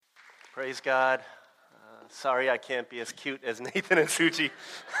Praise God. Sorry I can't be as cute as Nathan and Suchi.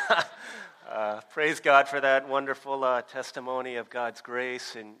 Praise God for that wonderful testimony of God's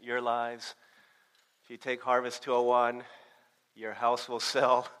grace in your lives. If you take Harvest 201, your house will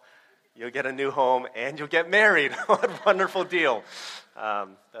sell, you'll get a new home, and you'll get married. What a wonderful deal.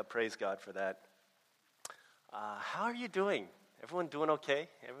 Praise God for that. How are you doing? Everyone doing okay?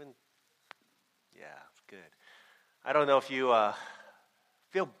 Yeah, good. I don't know if you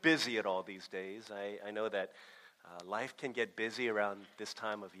feel busy at all these days. I know that life can get busy around this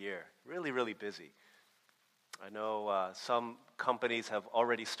time of year. Really, really busy. I know some companies have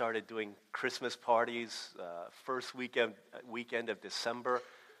already started doing Christmas parties, first weekend of December.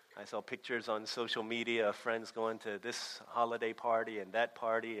 I saw pictures on social media of friends going to this holiday party and that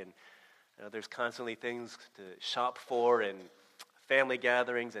party, and there's constantly things to shop for and family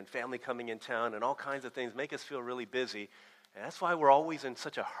gatherings and family coming in town and all kinds of things make us feel really busy. And that's why we're always in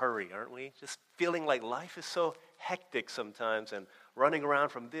such a hurry, aren't we? Just feeling like life is so hectic sometimes and running around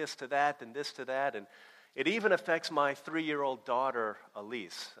from this to that and this to that. And it even affects my 3-year-old daughter,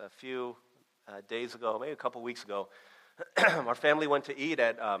 Elise. A few days ago, maybe a couple weeks ago, our family went to eat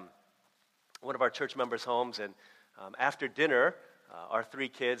at one of our church members' homes. And after dinner, our 3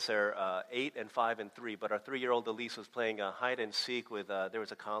 kids are 8 and 5 and 3, but our 3-year-old Elise was playing hide and seek with, there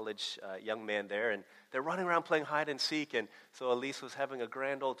was a college young man there, and they're running around playing hide and seek, and so Elise was having a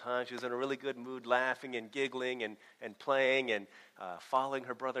grand old time. She was in a really good mood, laughing and giggling and playing and following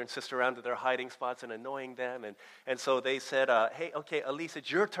her brother and sister around to their hiding spots and annoying them, and so they said, hey, okay, Elise, it's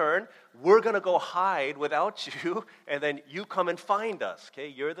your turn. We're going to go hide without you, and then you come and find us, okay?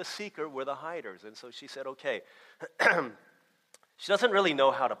 You're the seeker, we're the hiders, and so she said, okay. She doesn't really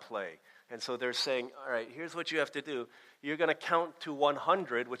know how to play. And so they're saying, all right, here's what you have to do. You're going to count to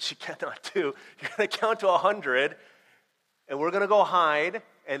 100, which she cannot do. You're going to count to 100, and we're going to go hide,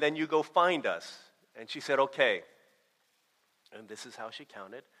 and then you go find us. And she said, okay. And this is how she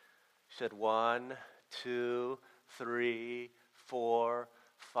counted. She said 1, 2, 3, 4,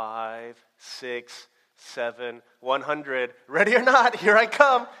 5, 6, 7, 100. Ready or not, here I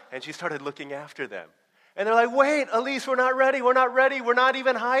come. And she started looking after them. And they're like, wait, Elise, we're not ready, we're not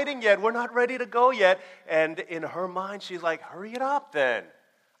even hiding yet, we're not ready to go yet. And in her mind, she's like, hurry it up then.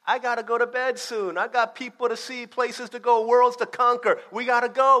 I got to go to bed soon. I got people to see, places to go, worlds to conquer. We got to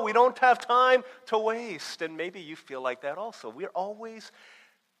go. We don't have time to waste. And maybe you feel like that also. We're always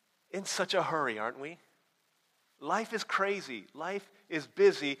in such a hurry, aren't we? Life is crazy. Life is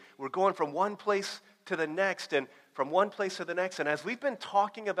busy. We're going from one place to the next, and from one place to the next. And as we've been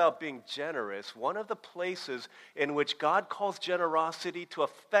talking about being generous, one of the places in which God calls generosity to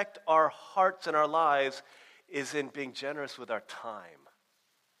affect our hearts and our lives is in being generous with our time.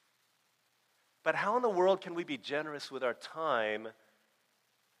 But how in the world can we be generous with our time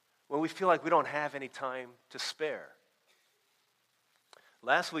when we feel like we don't have any time to spare?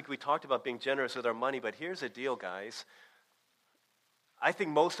 Last week we talked about being generous with our money, but here's the deal, guys. I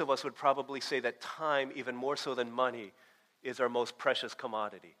think most of us would probably say that time, even more so than money, is our most precious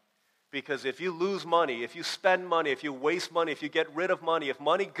commodity. Because if you lose money, if you spend money, if you waste money, if you get rid of money, if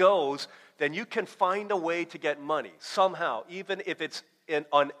money goes, then you can find a way to get money somehow. Even if it's in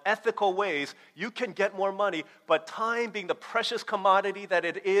unethical ways, you can get more money. But time being the precious commodity that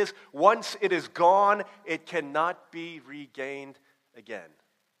it is, once it is gone, it cannot be regained again.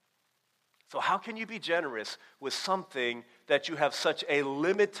 So how can you be generous with something that you have such a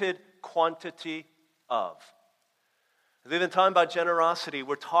limited quantity of? As we've been talking about generosity,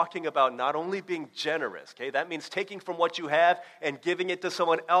 we're talking about not only being generous, okay? That means taking from what you have and giving it to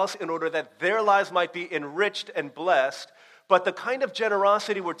someone else in order that their lives might be enriched and blessed. But the kind of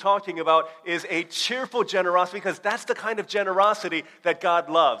generosity we're talking about is a cheerful generosity, because that's the kind of generosity that God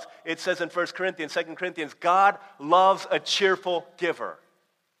loves. It says in 1 Corinthians, 2 Corinthians, God loves a cheerful giver.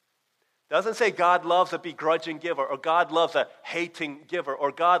 Doesn't say God loves a begrudging giver, or God loves a hating giver,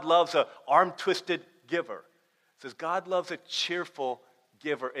 or God loves an arm-twisted giver. It says God loves a cheerful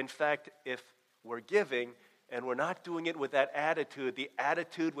giver. In fact, if we're giving and we're not doing it with that attitude, the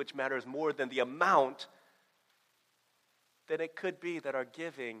attitude which matters more than the amount, then it could be that our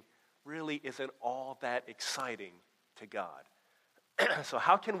giving really isn't all that exciting to God. So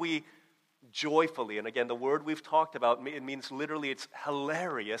how can we joyfully, and again, the word we've talked about, it means literally it's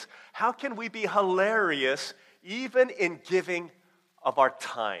hilarious. How can we be hilarious even in giving of our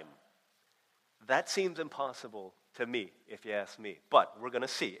time? That seems impossible to me, if you ask me. But we're going to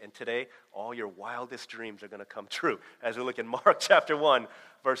see. And today, all your wildest dreams are going to come true as we look in Mark chapter 1,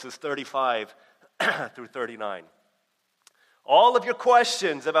 verses 35 through 39. All of your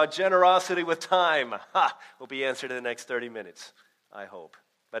questions about generosity with time will be answered in the next 30 minutes, I hope.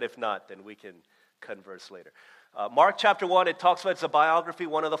 But if not, then we can converse later. Mark chapter 1, it talks about, it's a biography,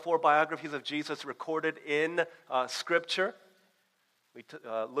 one of the 4 biographies of Jesus recorded in Scripture. We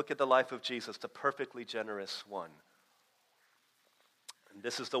look at the life of Jesus, the perfectly generous one. And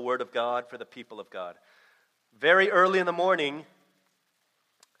this is the word of God for the people of God. Very early in the morning,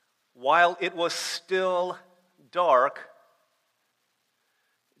 while it was still dark,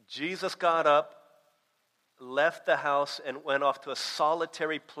 Jesus got up, left the house, and went off to a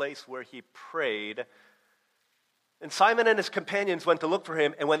solitary place where he prayed. And Simon and his companions went to look for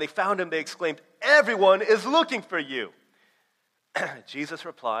him, and when they found him, they exclaimed, "Everyone is looking for you." Jesus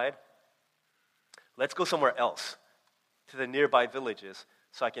replied, "Let's go somewhere else, to the nearby villages,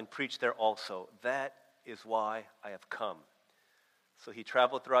 so I can preach there also. That is why I have come." So he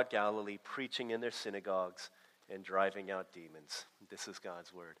traveled throughout Galilee, preaching in their synagogues and driving out demons. This is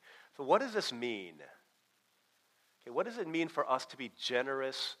God's word. So what does this mean? Okay, what does it mean for us to be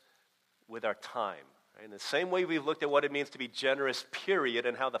generous with our time? In the same way we've looked at what it means to be generous, period,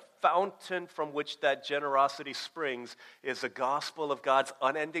 and how the fountain from which that generosity springs is the gospel of God's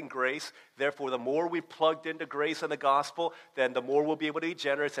unending grace. Therefore, the more we've plugged into grace and the gospel, then the more we'll be able to be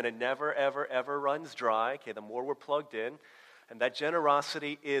generous, and it never, ever, ever runs dry. Okay, the more we're plugged in. And that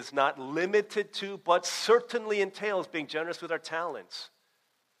generosity is not limited to, but certainly entails being generous with our talents,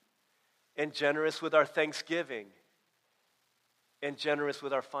 and generous with our thanksgiving, and generous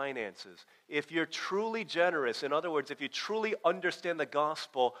with our finances. If you're truly generous, in other words, if you truly understand the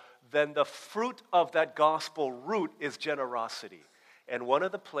gospel, then the fruit of that gospel root is generosity. And one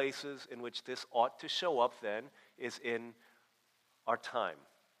of the places in which this ought to show up then is in our time.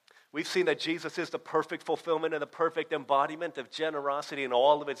 We've seen that Jesus is the perfect fulfillment and the perfect embodiment of generosity in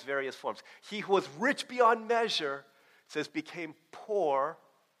all of its various forms. He who was rich beyond measure, it says, became poor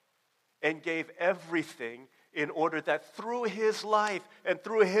and gave everything in order that through his life and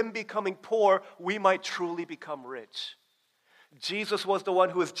through him becoming poor, we might truly become rich. Jesus was the one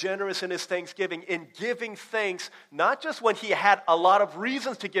who was generous in his thanksgiving, in giving thanks, not just when he had a lot of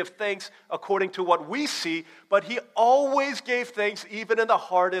reasons to give thanks according to what we see, but he always gave thanks even in the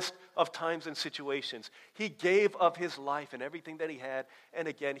hardest of times and situations. He gave of his life and everything that he had. And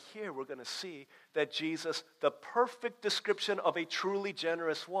again, here we're going to see that Jesus, the perfect description of a truly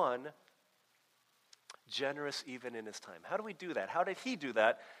generous one, generous even in his time. How do we do that? How did he do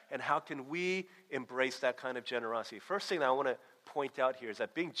that? And how can we embrace that kind of generosity? First thing that I want to point out here is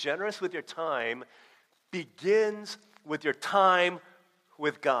that being generous with your time begins with your time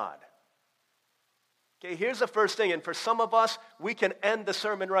with God. Okay, here's the first thing, and for some of us, we can end the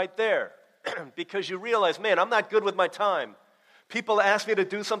sermon right there because you realize, man, I'm not good with my time. People ask me to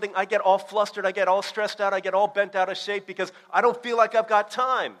do something, I get all flustered, I get all stressed out, I get all bent out of shape because I don't feel like I've got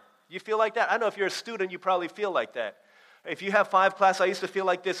time. You feel like that? I know if you're a student, you probably feel like that. If you have 5 classes, I used to feel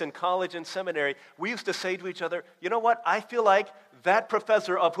like this in college and seminary. We used to say to each other, you know what? I feel like that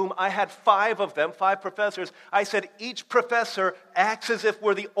professor of whom I had 5 of them, 5 professors, I said each professor acts as if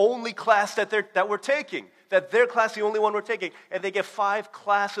we're the only class that we're taking, that their class is the only one we're taking, and they get 5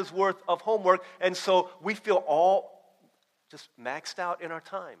 classes worth of homework, and so we feel all just maxed out in our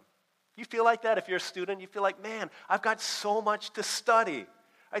time. You feel like that if you're a student? You feel like, man, I've got so much to study.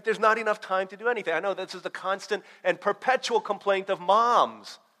 Right? There's not enough time to do anything. I know this is the constant and perpetual complaint of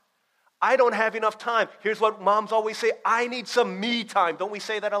moms. I don't have enough time. Here's what moms always say, I need some me time. Don't we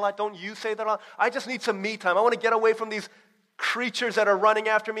say that a lot? Don't you say that a lot? I just need some me time. I want to get away from these creatures that are running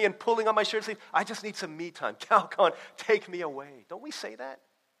after me and pulling on my shirt sleeve. I just need some me time. Come on, take me away. Don't we say that?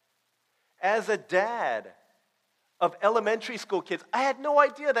 As a dad of elementary school kids, I had no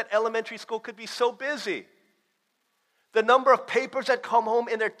idea that elementary school could be so busy. The number of papers that come home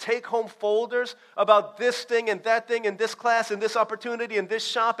in their take-home folders about this thing and that thing and this class and this opportunity and this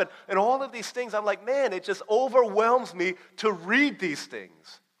shop and all of these things, I'm like, man, it just overwhelms me to read these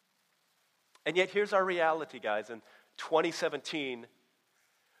things. And yet here's our reality, guys. In 2017,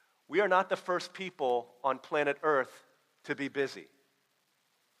 we are not the first people on planet Earth to be busy.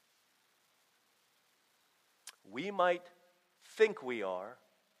 We might think we are,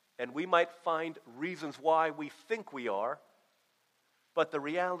 and we might find reasons why we think we are, but the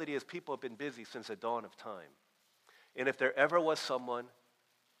reality is people have been busy since the dawn of time. And if there ever was someone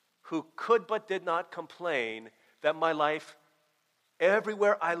who could but did not complain that my life,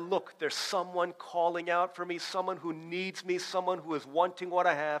 everywhere I look, there's someone calling out for me, someone who needs me, someone who is wanting what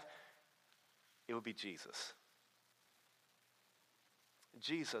I have, it would be Jesus.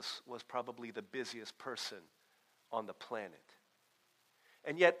 Jesus was probably the busiest person on the planet.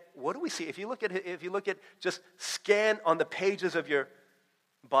 And yet, what do we see? If you look at just scan on the pages of your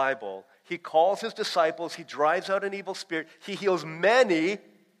Bible, he calls his disciples, he drives out an evil spirit, he heals many,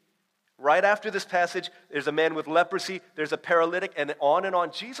 Right after this passage, there's a man with leprosy, there's a paralytic, and on and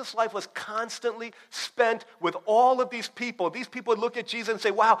on. Jesus' life was constantly spent with all of these people. These people would look at Jesus and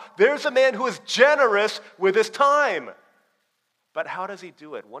say, wow, there's a man who is generous with his time. But how does he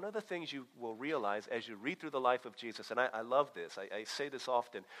do it? One of the things you will realize as you read through the life of Jesus, and I love this, I say this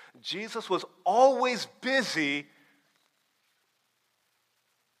often, Jesus was always busy,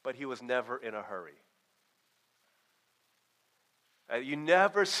 but he was never in a hurry. You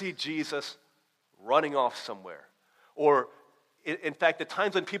never see Jesus running off somewhere. Or, in fact, the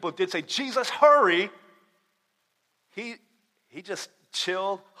times when people did say, Jesus, hurry, he just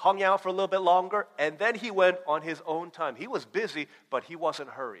chilled, hung out for a little bit longer, and then he went on his own time. He was busy, but he wasn't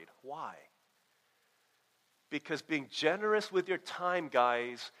hurried. Why? Because being generous with your time,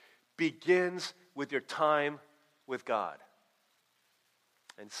 guys, begins with your time with God.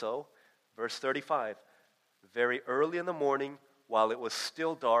 And so, verse 35, very early in the morning, while it was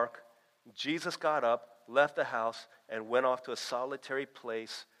still dark, Jesus got up, left the house, and went off to a solitary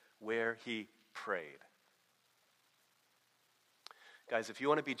place where he prayed. Guys, if you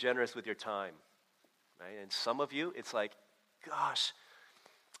want to be generous with your time, right, and some of you, it's like, gosh,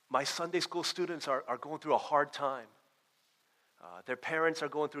 my Sunday school students are going through a hard time. Their parents are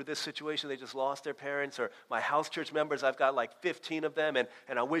going through this situation. They just lost their parents. Or my house church members, I've got like 15 of them, and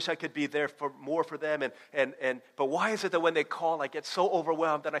I wish I could be there for more for them. But why is it that when they call, I get so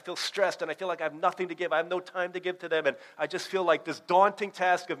overwhelmed and I feel stressed and I feel like I have nothing to give. I have no time to give to them. And I just feel like this daunting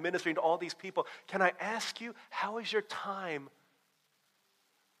task of ministering to all these people. Can I ask you, how is your time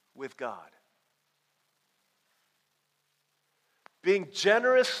with God? Being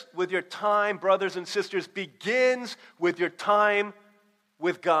generous with your time, brothers and sisters, begins with your time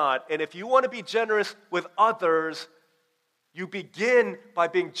with God. And if you want to be generous with others, you begin by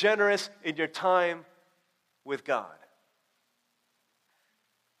being generous in your time with God.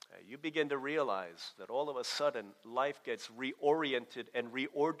 You begin to realize that all of a sudden life gets reoriented and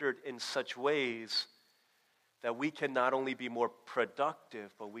reordered in such ways that we can not only be more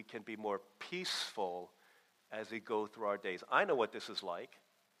productive, but we can be more peaceful as we go through our days. I know what this is like.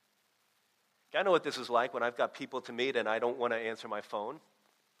 I know what this is like when I've got people to meet and I don't want to answer my phone.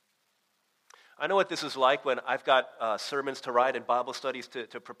 I know what this is like when I've got sermons to write and Bible studies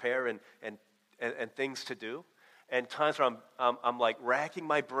to prepare and things to do. And times where I'm like racking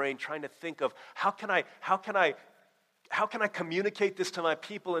my brain trying to think of how can I communicate this to my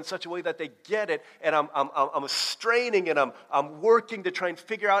people in such a way that they get it? And I'm straining and I'm working to try and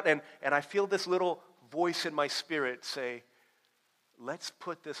figure out, and I feel this little voice in my spirit say, let's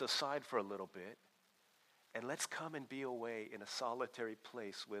put this aside for a little bit and let's come and be away in a solitary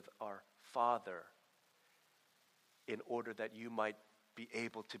place with our Father in order that you might be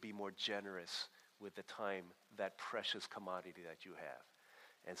able to be more generous with the time, that precious commodity that you have.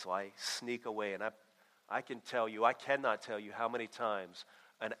 And so I sneak away, and I cannot tell you how many times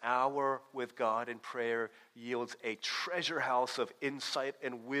an hour with God in prayer yields a treasure house of insight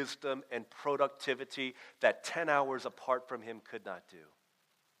and wisdom and productivity that 10 hours apart from Him could not do.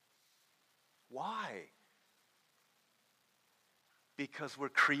 Why? Because we're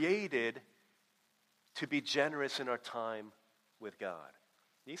created to be generous in our time with God.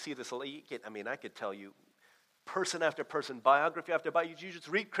 You see this, I could tell you person after person, biography after biography. You just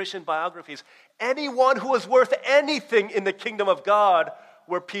read Christian biographies. Anyone who was worth anything in the kingdom of God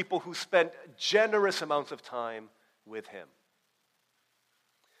were people who spent generous amounts of time with Him.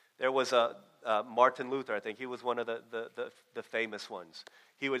 There was Martin Luther, I think. He was one of the famous ones.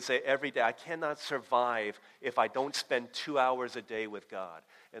 He would say every day, I cannot survive if I don't spend 2 hours a day with God.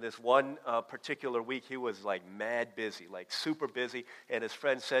 And this one particular week, he was like mad busy, like super busy. And his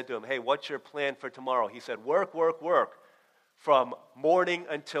friend said to him, hey, what's your plan for tomorrow? He said, work, work, work. From morning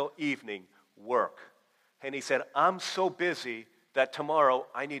until evening, work. And he said, I'm so busy that tomorrow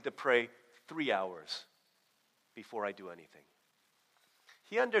I need to pray 3 hours before I do anything.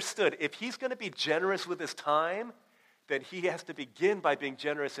 He understood if he's going to be generous with his time, then he has to begin by being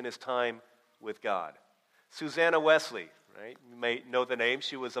generous in his time with God. Susanna Wesley, right? You may know the name.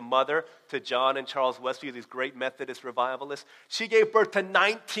 She was a mother to John and Charles Wesley, these great Methodist revivalists. She gave birth to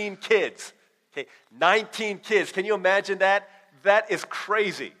 19 kids. Okay, 19 kids. Can you imagine that? That is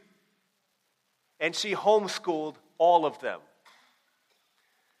crazy. And she homeschooled all of them.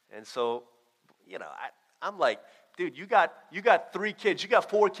 And so, I'm like, dude, you got 3 kids, you got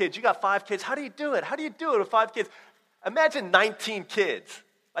 4 kids, you got 5 kids. How do you do it? How do you do it with 5 kids? Imagine 19 kids.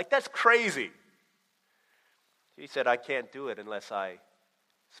 Like, that's crazy. She said, I can't do it unless I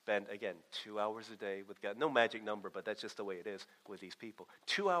spend, again, 2 hours a day with God. No magic number, but that's just the way it is with these people.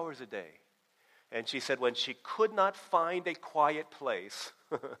 2 hours a day. And she said when she could not find a quiet place,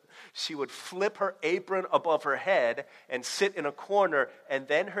 she would flip her apron above her head and sit in a corner, and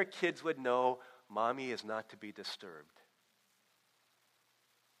then her kids would know Mommy is not to be disturbed.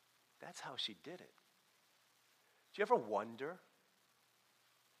 That's how she did it. Do you ever wonder?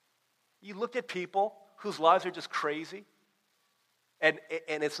 You look at people whose lives are just crazy, and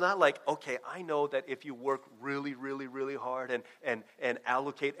it's not like, okay, I know that if you work really, really, really hard and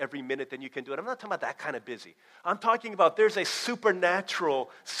allocate every minute, then you can do it. I'm not talking about that kind of busy. I'm talking about there's a supernatural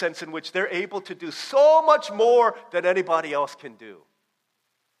sense in which they're able to do so much more than anybody else can do.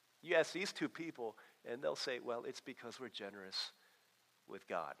 You ask these two people, and they'll say, well, it's because we're generous with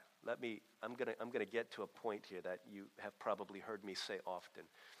God. I'm gonna get to a point here that you have probably heard me say often.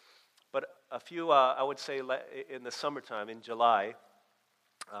 But I would say in the summertime, in July,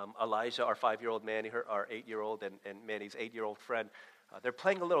 Elijah, our 5-year-old, Manny, our 8-year-old, and Manny's 8-year-old friend, they're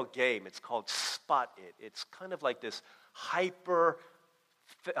playing a little game. It's called Spot It. It's kind of like this hyper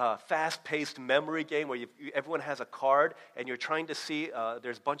fast-paced memory game where everyone has a card, and you're trying to see,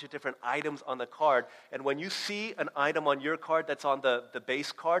 there's a bunch of different items on the card, and when you see an item on your card that's on the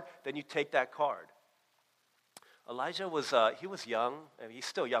base card, then you take that card. Elijah was young, and he's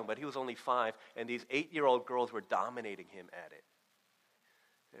still young, but he was only 5, and these 8-year-old girls were dominating him at it.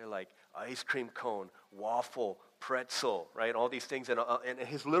 They're like ice cream cone, waffle, pretzel, right? All these things, and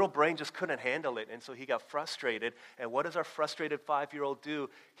his little brain just couldn't handle it, and so he got frustrated. And what does our frustrated 5-year-old do?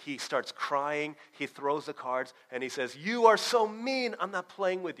 He starts crying, he throws the cards, and he says, "You are so mean, I'm not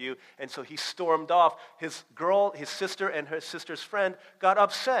playing with you." And so he stormed off. His sister, and her sister's friend got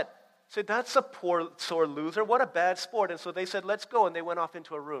upset. Said, "That's a poor, sore loser. What a bad sport." And so they said, "Let's go," and they went off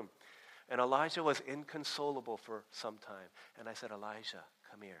into a room. And Elijah was inconsolable for some time. And I said, "Elijah,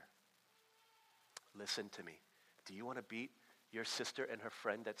 come here. Listen to me. Do you want to beat your sister and her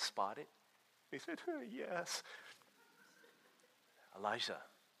friend that Spot It?" He said, "Yes." "Elijah,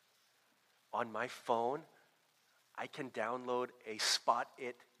 on my phone, I can download a Spot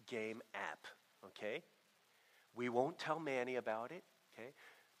It game app, okay? We won't tell Manny about it, okay?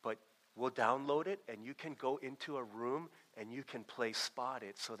 But we'll download it, and you can go into a room, and you can play Spot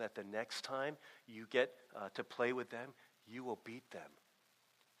It so that the next time you get to play with them, you will beat them."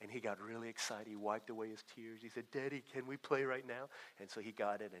 And he got really excited. He wiped away his tears. He said, "Daddy, can we play right now?" And so he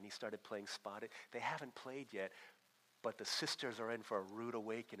got it, and he started playing Spot It. They haven't played yet, but the sisters are in for a rude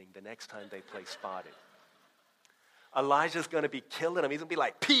awakening the next time they play Spot It. Elijah's going to be killing them. He's going to be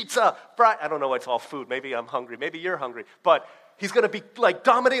like, "Pizza, fry." I don't know, it's all food. Maybe I'm hungry. Maybe you're hungry. But he's going to be like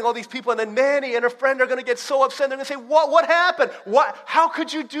dominating all these people, and then Manny and her friend are going to get so upset. They're going to say, What happened? How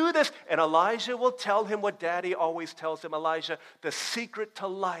could you do this?" And Elijah will tell him what Daddy always tells him. Elijah, the secret to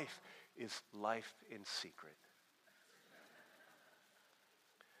life is life in secret.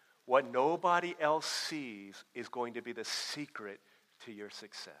 What nobody else sees is going to be the secret to your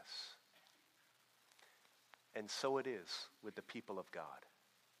success. And so it is with the people of God.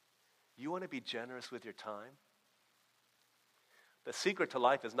 You want to be generous with your time? The secret to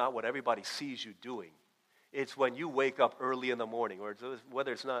life is not what everybody sees you doing. It's when you wake up early in the morning, or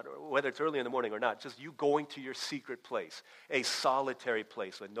whether it's early in the morning or not, just you going to your secret place, a solitary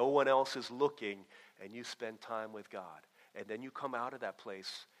place when no one else is looking, and you spend time with God. And then you come out of that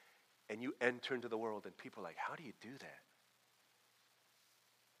place, and you enter into the world, and people are like, "How do you do that?"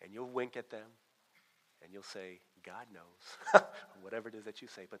 And you'll wink at them, and you'll say, "God knows," whatever it is that you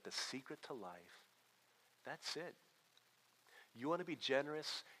say. But the secret to life, that's it. You want to be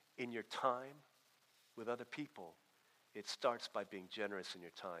generous in your time with other people. It starts by being generous in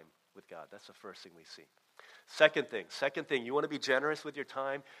your time with God. That's the first thing we see. Second thing, you want to be generous with your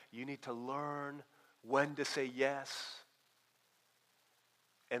time, you need to learn when to say yes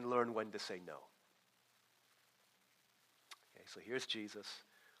and learn when to say no. Okay, so here's Jesus.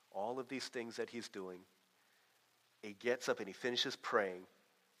 All of these things that he's doing. He gets up and he finishes praying.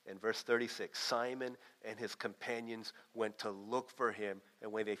 In verse 36, Simon and his companions went to look for him,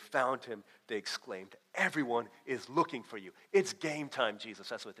 and when they found him, they exclaimed, "Everyone is looking for you." It's game time, Jesus.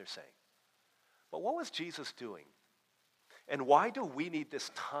 That's what they're saying. But what was Jesus doing? And why do we need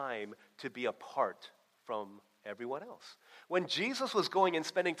this time to be apart from everyone else? When Jesus was going and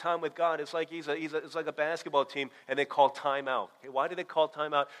spending time with God, it's like it's like a basketball team, and they call time out. Okay, why do they call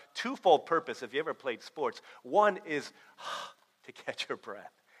time out? Twofold purpose, if you ever played sports. One is to catch your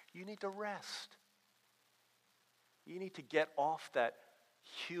breath. You need to rest. You need to get off that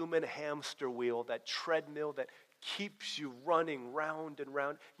human hamster wheel, that treadmill that keeps you running round and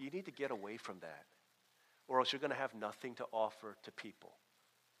round. You need to get away from that, or else you're going to have nothing to offer to people.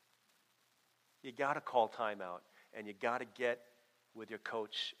 You got to call time out, and you got to get with your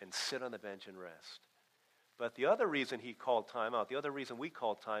coach and sit on the bench and rest. But the other reason he called timeout, the other reason we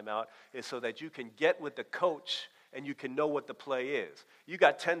call timeout is so that you can get with the coach and you can know what the play is. You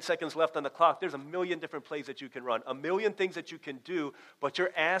got 10 seconds left on the clock. There's a million different plays that you can run, a million things that you can do, but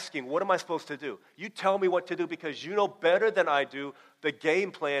you're asking, what am I supposed to do? You tell me what to do because you know better than I do the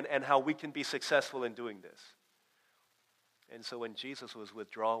game plan and how we can be successful in doing this. And so when Jesus was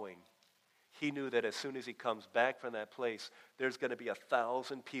withdrawing, he knew that as soon as he comes back from that place, there's going to be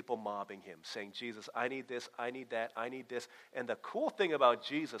 1,000 people mobbing him, saying, Jesus, I need this, I need that, I need this. And the cool thing about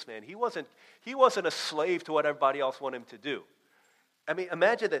Jesus, man, he wasn't a slave to what everybody else wanted him to do. I mean,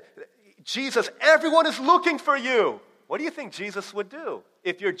 imagine that. Jesus, everyone is looking for you. What do you think Jesus would do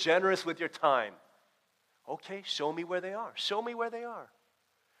if you're generous with your time? Okay, show me where they are. Show me where they are.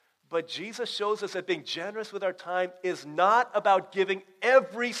 But Jesus shows us that being generous with our time is not about giving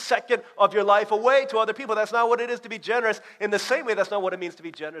every second of your life away to other people. That's not what it is to be generous. In the same way, that's not what it means to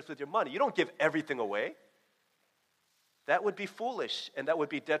be generous with your money. You don't give everything away. That would be foolish, and that would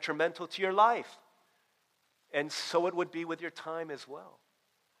be detrimental to your life. And so it would be with your time as well.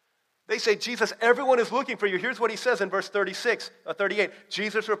 They say, Jesus, everyone is looking for you. Here's what he says in verse 38.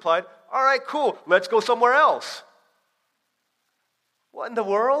 Jesus replied, all right, cool, let's go somewhere else. What in the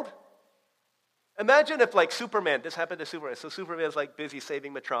world? Imagine if, like, Superman, this happened to Superman. So Superman's, like, busy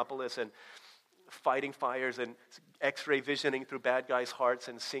saving Metropolis and fighting fires and X-ray visioning through bad guys' hearts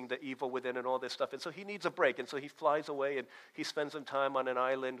and seeing the evil within and all this stuff. And so he needs a break. And so he flies away and he spends some time on an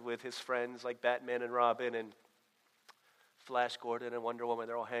island with his friends like Batman and Robin and Flash Gordon and Wonder Woman.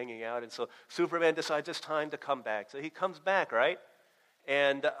 They're all hanging out. And so Superman decides it's time to come back. So he comes back, right?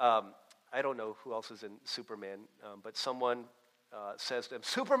 And I don't know who else is in Superman, but someone says to him,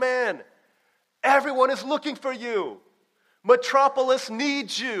 Superman, everyone is looking for you. Metropolis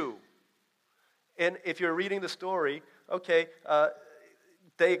needs you. And if you're reading the story, okay,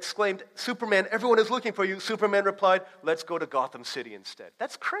 they exclaimed, Superman, everyone is looking for you. Superman replied, let's go to Gotham City instead.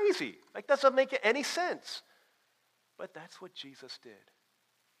 That's crazy. Like, doesn't make any sense. But that's what Jesus did.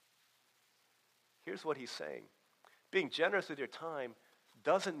 Here's what he's saying. Being generous with your time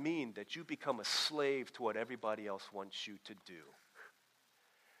doesn't mean that you become a slave to what everybody else wants you to do.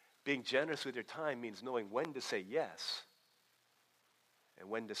 Being generous with your time means knowing when to say yes and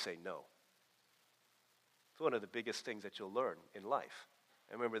when to say no. It's one of the biggest things that you'll learn in life.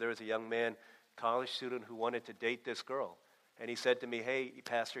 I remember there was a young man, college student, who wanted to date this girl. And he said to me, hey,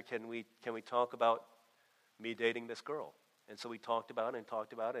 Pastor, can we talk about me dating this girl? And so we talked about it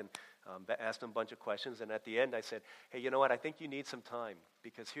and asked him a bunch of questions. And at the end, I said, hey, you know what? I think you need some time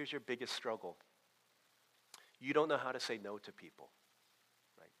because here's your biggest struggle. You don't know how to say no to people.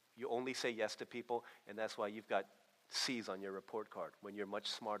 You only say yes to people, and that's why you've got C's on your report card when you're much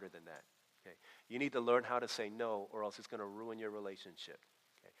smarter than that. Okay? You need to learn how to say no, or else it's going to ruin your relationship.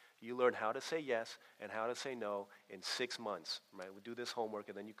 Okay? You learn how to say yes and how to say no in 6 months. Right? We'll do this homework,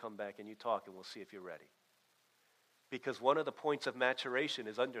 and then you come back and you talk, and we'll see if you're ready. Because one of the points of maturation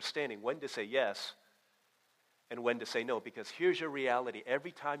is understanding when to say yes and when to say no. Because here's your reality.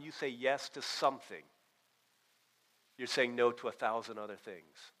 Every time you say yes to something, you're saying no to 1,000 other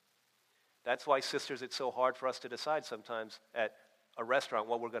things. That's why, sisters, it's so hard for us to decide sometimes at a restaurant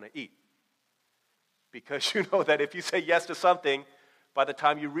what we're going to eat. Because you know that if you say yes to something, by the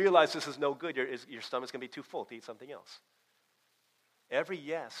time you realize this is no good, your stomach's going to be too full to eat something else. Every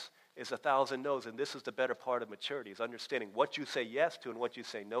yes is 1,000 no's, and this is the better part of maturity, is understanding what you say yes to and what you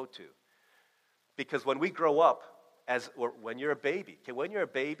say no to. Because when we grow up, when you're a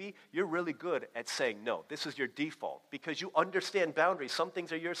baby, you're really good at saying no. This is your default because you understand boundaries. Some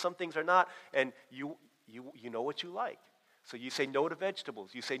things are yours, some things are not, and you know what you like. So you say no to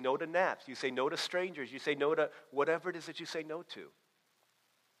vegetables, you say no to naps, you say no to strangers, you say no to whatever it is that you say no to.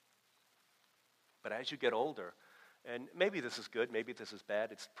 But as you get older, and maybe this is good, maybe this is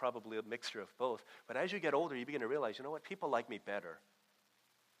bad, it's probably a mixture of both, but as you get older, you begin to realize, you know what, people like me better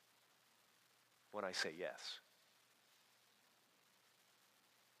when I say yes.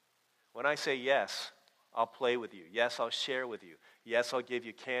 When I say yes, I'll play with you. Yes, I'll share with you. Yes, I'll give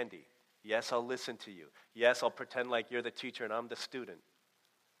you candy. Yes, I'll listen to you. Yes, I'll pretend like you're the teacher and I'm the student.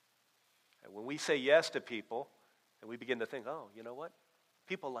 And when we say yes to people, and we begin to think, oh, you know what?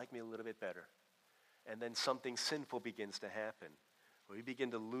 People like me a little bit better. And then something sinful begins to happen. We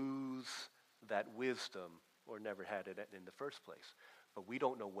begin to lose that wisdom, or never had it in the first place. But we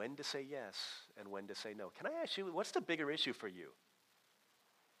don't know when to say yes and when to say no. Can I ask you, what's the bigger issue for you?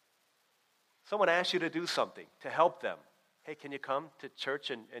 Someone asks you to do something, to help them. Hey, can you come to church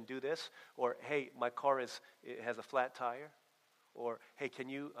and do this? Or, hey, my car has a flat tire. Or, hey, can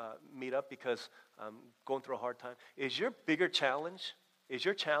you meet up because I'm going through a hard time? Is your challenge,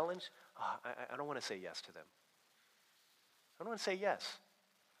 I don't want to say yes to them. I don't want to say yes.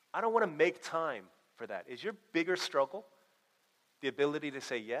 I don't want to make time for that. Is your bigger struggle the ability to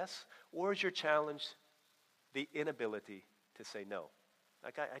say yes? Or is your challenge the inability to say no?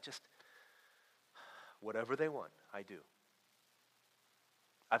 Like I just, whatever they want, I do.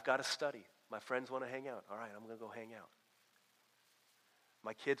 I've got to study. My friends want to hang out. All right, I'm going to go hang out.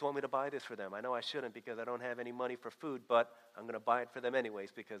 My kids want me to buy this for them. I know I shouldn't because I don't have any money for food, but I'm going to buy it for them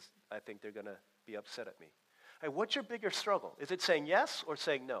anyways because I think they're going to be upset at me. Hey, what's your bigger struggle? Is it saying yes or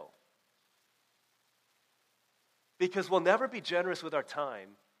saying no? Because we'll never be generous with our time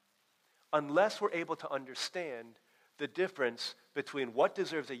unless we're able to understand the difference between what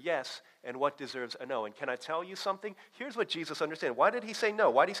deserves a yes and what deserves a no. And can I tell you something? Here's what Jesus understood. Why did he say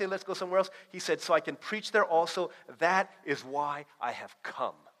no? Why did he say let's go somewhere else? He said, so I can preach there also. That is why I have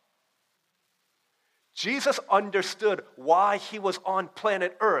come. Jesus understood why he was on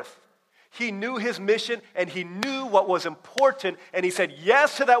planet Earth. He knew his mission and he knew what was important, and he said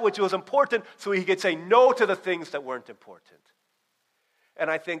yes to that which was important so he could say no to the things that weren't important. And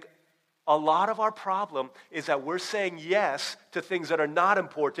I think a lot of our problem is that we're saying yes to things that are not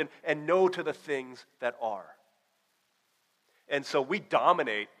important and no to the things that are. And so we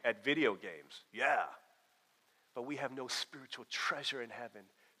dominate at video games, yeah, but we have no spiritual treasure in heaven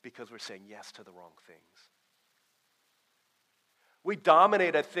because we're saying yes to the wrong things. We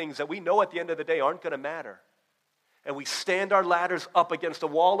dominate at things that we know at the end of the day aren't going to matter. And we stand our ladders up against a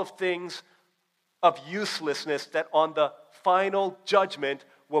wall of things of uselessness that on the final judgment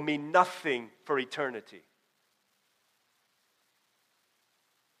will mean nothing for eternity.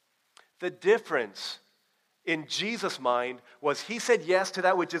 The difference in Jesus' mind was he said yes to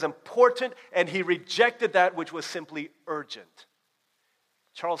that which is important and he rejected that which was simply urgent.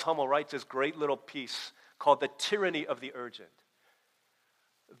 Charles Hummel writes this great little piece called The Tyranny of the Urgent.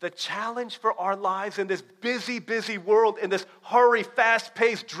 The challenge for our lives in this busy, busy world, in this hurry,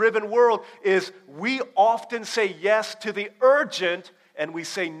 fast-paced, driven world, is we often say yes to the urgent and we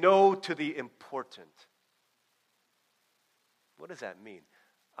say no to the important. What does that mean?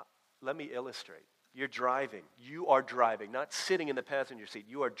 Let me illustrate. You're driving. You are driving, not sitting in the passenger seat.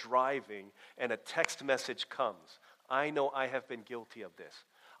 You are driving and a text message comes. I know I have been guilty of this.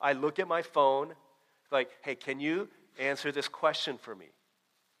 I look at my phone like, hey, can you answer this question for me?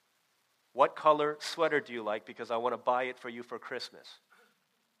 What color sweater do you like? Because I want to buy it for you for Christmas.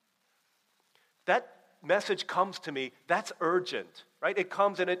 That message comes to me, that's urgent, right? It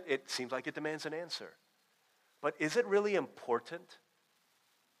comes and it seems like it demands an answer. But is it really important?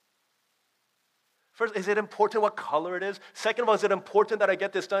 First, is it important what color it is? Second of all, is it important that I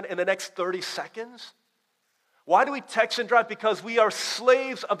get this done in the next 30 seconds? Why do we text and drive? Because we are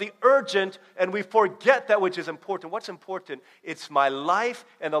slaves of the urgent and we forget that which is important. What's important? It's my life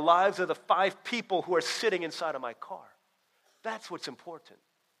and the lives of the 5 people who are sitting inside of my car. That's what's important.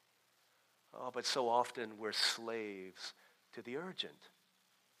 Oh, but so often we're slaves to the urgent.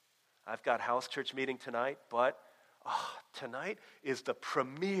 I've got house church meeting tonight, but tonight is the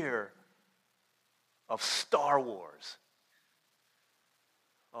premiere of Star Wars.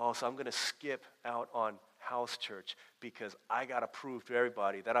 Oh, so I'm going to skip out on house church because I got to prove to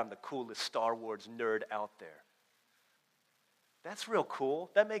everybody that I'm the coolest Star Wars nerd out there. That's real cool.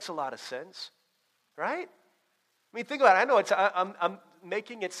 That makes a lot of sense, right? I mean, think about it. I know I'm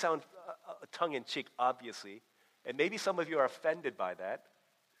making it sound tongue-in-cheek, obviously, and maybe some of you are offended by that,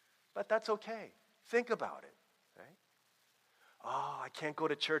 but that's okay. Think about it, right? Oh, I can't go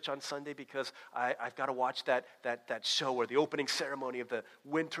to church on Sunday because I've got to watch that show or the opening ceremony of the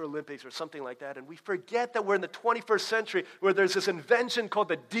Winter Olympics or something like that. And we forget that we're in the 21st century where there's this invention called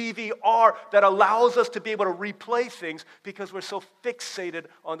the DVR that allows us to be able to replay things because we're so fixated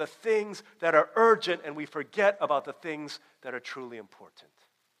on the things that are urgent and we forget about the things that are truly important.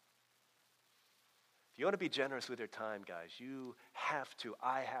 If you want to be generous with your time, guys,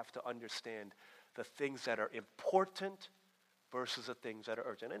 I have to understand the things that are important versus the things that are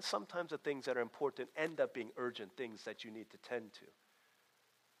urgent. And sometimes the things that are important end up being urgent things that you need to tend to.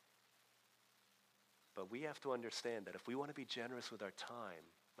 But we have to understand that if we want to be generous with our time,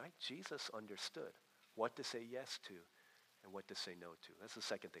 right? Jesus understood what to say yes to and what to say no to. That's the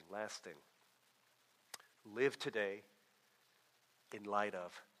second thing. Last thing. Live today in light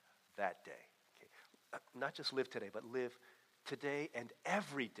of that day. Okay? Not just live today, but live today and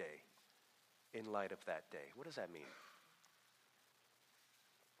every day in light of that day. What does that mean?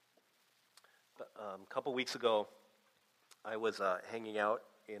 A couple weeks ago, I was hanging out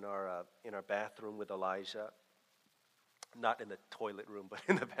in our bathroom with Elijah, Not in the toilet room, but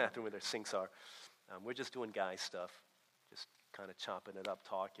in the bathroom where their sinks are. We're just doing guy stuff, just kind of chopping it up,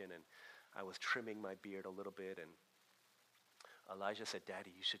 talking, and I was trimming my beard a little bit, and Elijah said,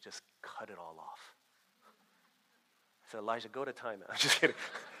 "Daddy, you should just cut it all off." I said, "Elijah, go to timeout." I'm just kidding.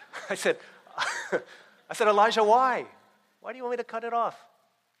 I said, "Elijah, why? Why do you want me to cut it off?"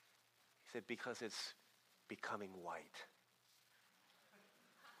 He said, "Because it's becoming white."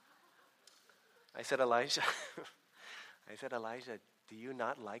 I said, Elijah, do you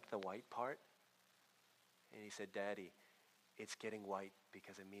not like the white part? And he said, "Daddy, it's getting white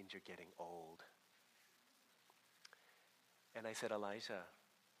because it means you're getting old." And I said, "Elijah,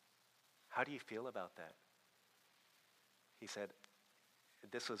 how do you feel about that?" He said,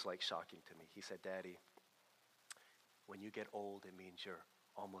 this was like shocking to me. He said, "Daddy, when you get old, it means you're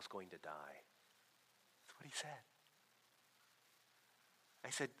almost going to die." That's what he said. I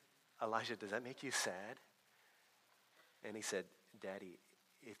said, "Elijah, does that make you sad?" And he said, "Daddy,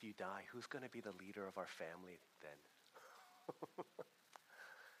 if you die, who's going to be the leader of our family then?"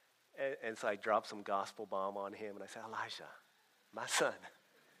 and so I dropped some gospel bomb on him, and I said, "Elijah, my son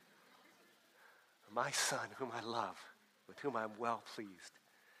whom I love, with whom I'm well pleased,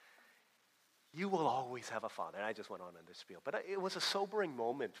 you will always have a father." And I just went on in this spiel. But it was a sobering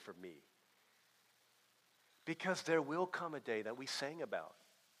moment for me, because there will come a day that we sang about.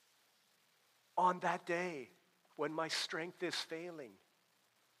 On that day, when my strength is failing,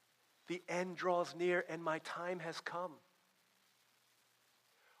 the end draws near and my time has come.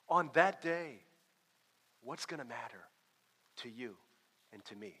 On that day, what's going to matter to you and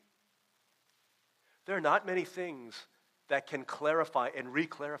to me? There are not many things that can clarify and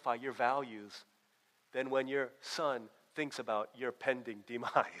re-clarify your values than when your son thinks about your pending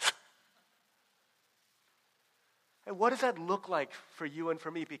demise. And what does that look like for you and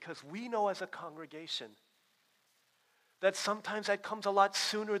for me? Because we know as a congregation that sometimes that comes a lot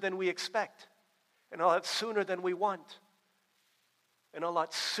sooner than we expect, and a lot sooner than we want, and a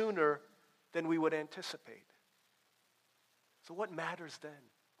lot sooner than we would anticipate. So what matters then?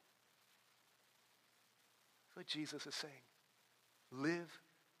 That's what Jesus is saying. Live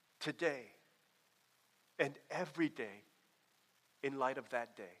today and every day in light of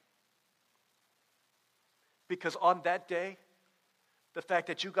that day. Because on that day, the fact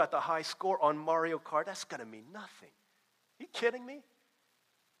that you got the high score on Mario Kart, that's going to mean nothing. Are you kidding me?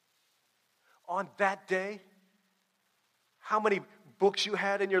 On that day, how many books you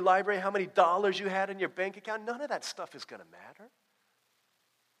had in your library, how many dollars you had in your bank account, none of that stuff is going to matter.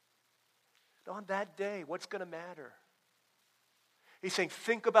 On that day, what's going to matter? He's saying,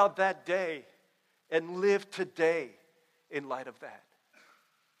 think about that day and live today in light of that.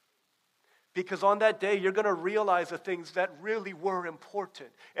 Because on that day, you're going to realize the things that really were important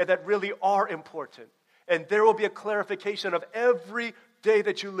and that really are important. And there will be a clarification of every day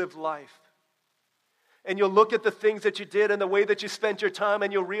that you live life. And you'll look at the things that you did and the way that you spent your time,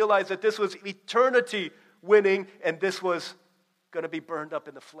 and you'll realize that this was eternity winning, and this was going to be burned up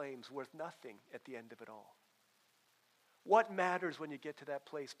in the flames, worth nothing at the end of it all. What matters when you get to that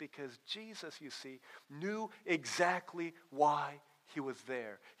place? Because Jesus, you see, knew exactly why he was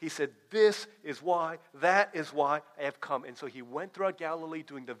there. He said, this is why, that is why I have come. And so he went throughout Galilee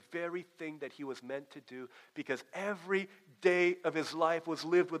doing the very thing that he was meant to do, because every day of his life was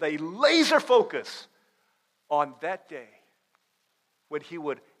lived with a laser focus on that day when he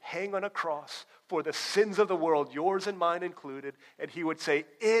would hang on a cross for the sins of the world, yours and mine included, and he would say,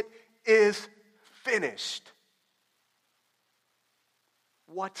 "It is finished."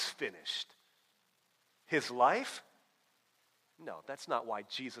 What's finished? His life? No, that's not why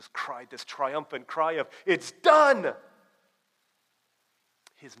Jesus cried this triumphant cry of, "It's done."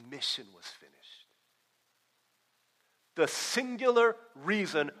 His mission was finished. The singular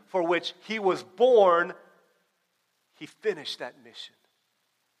reason for which he was born, he finished that mission.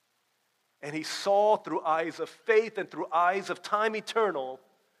 And he saw through eyes of faith and through eyes of time eternal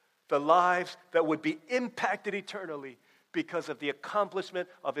the lives that would be impacted eternally because of the accomplishment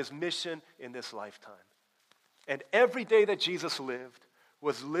of his mission in this lifetime. And every day that Jesus lived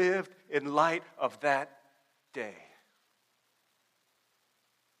was lived in light of that day.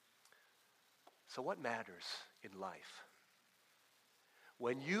 So what matters in life?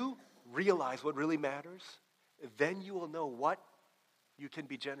 When you realize what really matters, then you will know what you can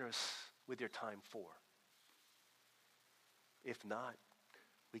be generous with your time for. If not,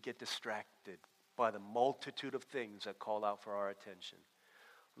 we get distracted by the multitude of things that call out for our attention.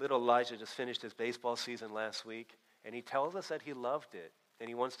 Little Elijah just finished his baseball season last week, and he tells us that he loved it, and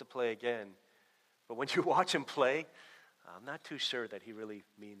he wants to play again. But when you watch him play, I'm not too sure that he really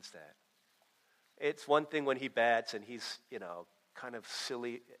means that. It's one thing when he bats and he's, kind of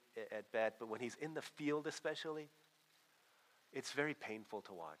silly at bat, but when he's in the field especially, it's very painful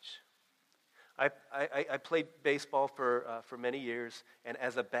to watch. I played baseball for many years, and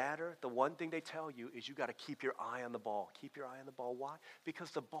as a batter, the one thing they tell you is you got to keep your eye on the ball. Keep your eye on the ball. Why?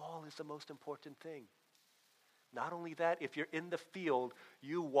 Because the ball is the most important thing. Not only that, if you're in the field,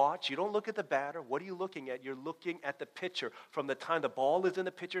 you watch. You don't look at the batter. What are you looking at? You're looking at the pitcher. From the time the ball is in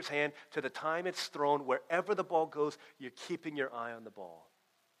the pitcher's hand to the time it's thrown, wherever the ball goes, you're keeping your eye on the ball.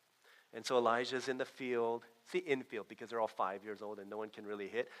 And so Elijah's in the field. It's the infield because they're all 5 years old and no one can really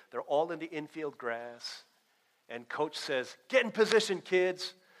hit. They're all in the infield grass. And coach says, get in position,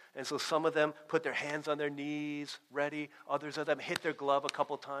 kids. And so some of them put their hands on their knees, ready. Others of them hit their glove a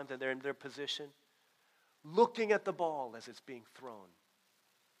couple times and they're in their position, looking at the ball as it's being thrown.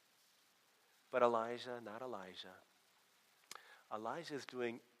 But Elijah, not Elijah. Elijah is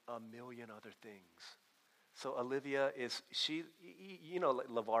doing a million other things. So Olivia is, like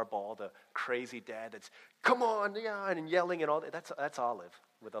LeVar Ball, the crazy dad that's, come on, yeah, and yelling and all that. That's Olive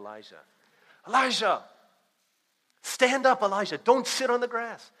with Elijah. Elijah, stand up, Elijah. Don't sit on the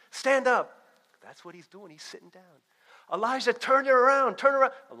grass. Stand up. That's what he's doing. He's sitting down. Elijah, turn around.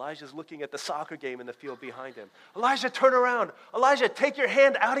 Elijah's looking at the soccer game in the field behind him. Elijah, turn around. Elijah, take your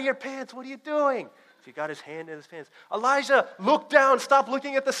hand out of your pants. What are you doing? He got his hand in his pants. Elijah, look down. Stop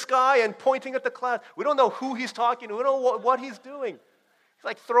looking at the sky and pointing at the clouds. We don't know who he's talking to. We don't know what he's doing. He's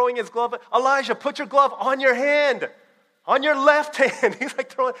like throwing his glove. Elijah, put your glove on your hand. On your left hand. He's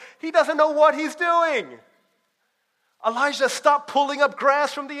like throwing. He doesn't know what he's doing. Elijah, stop pulling up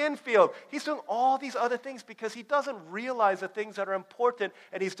grass from the infield. He's doing all these other things because he doesn't realize the things that are important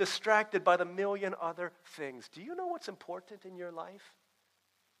and he's distracted by the million other things. Do you know what's important in your life?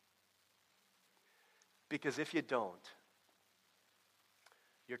 Because if you don't,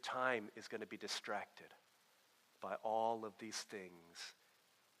 your time is going to be distracted by all of these things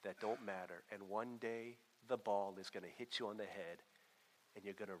that don't matter. And one day, the ball is going to hit you on the head and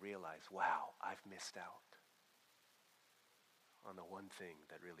you're going to realize, wow, I've missed out on the one thing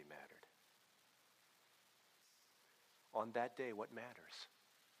that really mattered. On that day, what matters?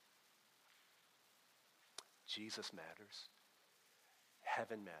 Jesus matters.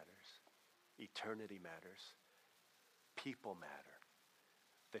 Heaven matters. Eternity matters. People matter.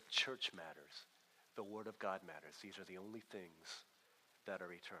 The church matters. The Word of God matters. These are the only things that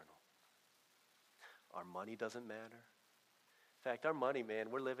are eternal. Our money doesn't matter. In fact, our money, man,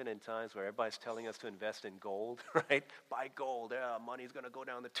 we're living in times where everybody's telling us to invest in gold, right? Buy gold. Yeah, money's going to go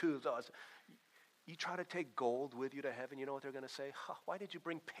down the tubes. You try to take gold with you to heaven, you know what they're going to say? Why did you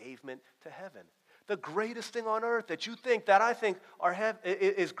bring pavement to heaven? The greatest thing on earth that you think, that I think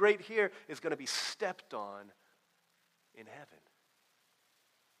is great here, is going to be stepped on in heaven.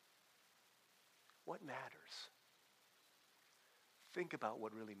 What matters? Think about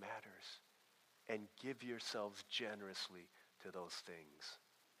what really matters and give yourselves generously to those things.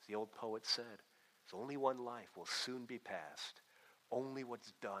 As the old poet said, there's only one life, will soon be past. Only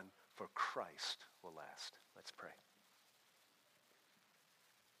what's done for Christ will last. Let's pray.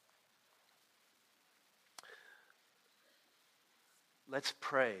 Let's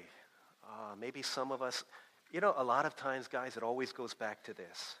pray. Maybe some of us, a lot of times, guys, it always goes back to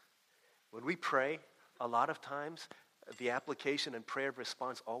this. When we pray, a lot of times, the application and prayer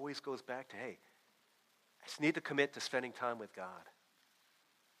response always goes back to, hey, I just need to commit to spending time with God.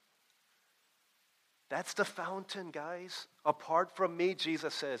 That's the fountain, guys. Apart from me,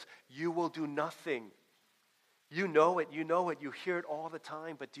 Jesus says, you will do nothing. You know it, you hear it all the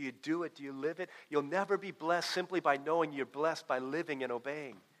time, but do you do it? Do you live it? You'll never be blessed simply by knowing you're blessed by living and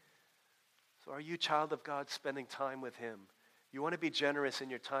obeying. So are you, child of God, spending time with Him? You want to be generous in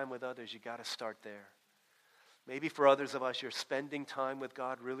your time with others, you got to start there. Maybe for others of us, you're spending time with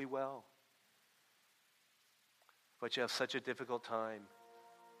God really well, but you have such a difficult time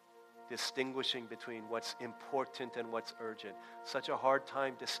distinguishing between what's important and what's urgent. Such a hard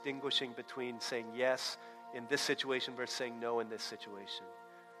time distinguishing between saying yes in this situation versus saying no in this situation.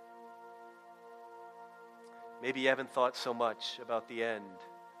 Maybe you haven't thought so much about the end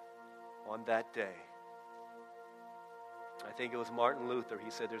on that day. I think it was Martin Luther. He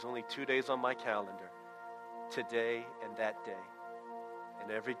said, there's only 2 days on my calendar, today and that day.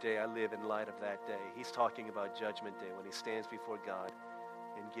 And every day I live in light of that day. He's talking about Judgment Day when he stands before God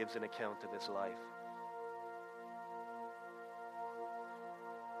and gives an account of his life.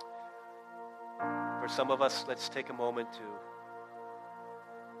 For some of us, let's take a moment to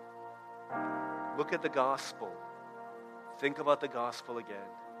look at the gospel. Think about the gospel again.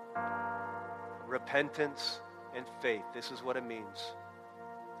 Repentance and faith. This is what it means.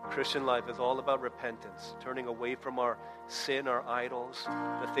 Christian life is all about repentance, turning away from our sin, our idols,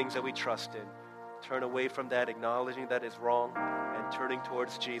 the things that we trust in. Turn away from that, acknowledging that is wrong, and turning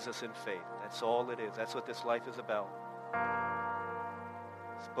towards Jesus in faith. That's all it is. That's what this life is about.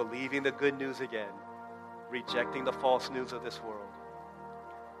 It's believing the good news again, rejecting the false news of this world.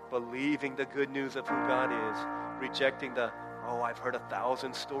 Believing the good news of who God is, rejecting the, oh, I've heard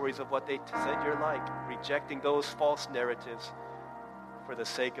 1,000 stories of what they said you're like, rejecting those false narratives for the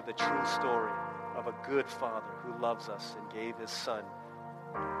sake of the true story of a good Father who loves us and gave his Son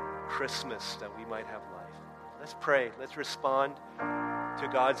Christmas that we might have life. Let's pray. Let's respond to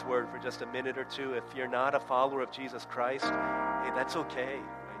God's word for just a minute or two. If you're not a follower of Jesus Christ, hey, that's okay.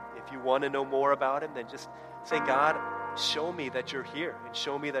 Right? If you want to know more about him, then just say, God, show me that you're here and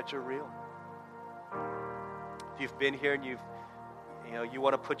show me that you're real. If you've been here and you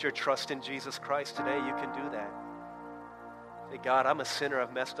want to put your trust in Jesus Christ today, you can do that. Say, God, I'm a sinner.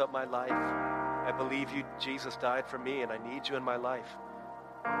 I've messed up my life. I believe you, Jesus, died for me, and I need you in my life.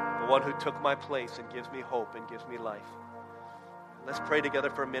 The one who took my place and gives me hope and gives me life. Let's pray together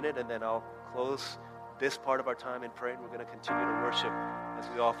for a minute, and then I'll close this part of our time in prayer, and we're going to continue to worship as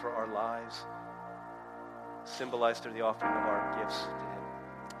we offer our lives, symbolized through the offering of our gifts to him.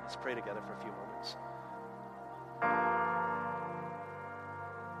 Let's pray together for a few moments.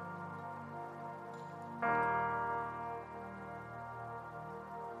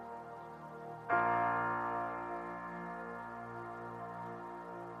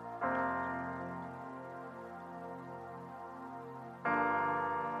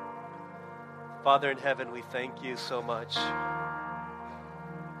 Father in heaven, we thank you so much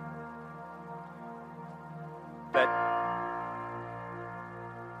that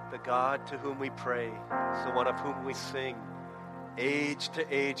the God to whom we pray is the one of whom we sing. Age to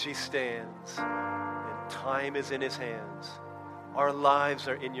age he stands, and time is in his hands. Our lives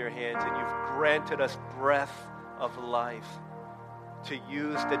are in your hands, and you've granted us breath of life to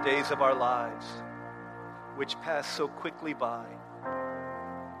use the days of our lives, which pass so quickly by,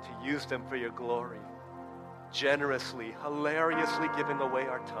 to use them for your glory, generously, hilariously giving away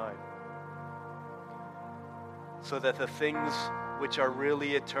our time, so that the things which are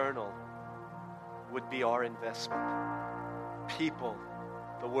really eternal would be our investment. People,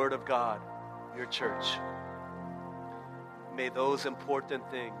 the Word of God, your church. May those important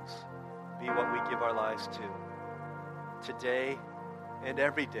things be what we give our lives to, today and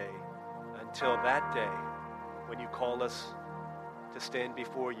every day, until that day when you call us to stand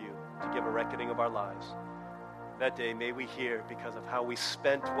before you to give a reckoning of our lives. That day, may we hear, because of how we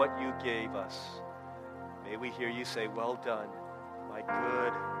spent what you gave us, may we hear you say, well done, my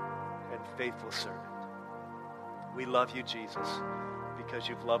good and faithful servant. We love you, Jesus, because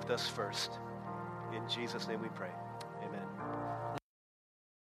you've loved us first. In Jesus' name we pray.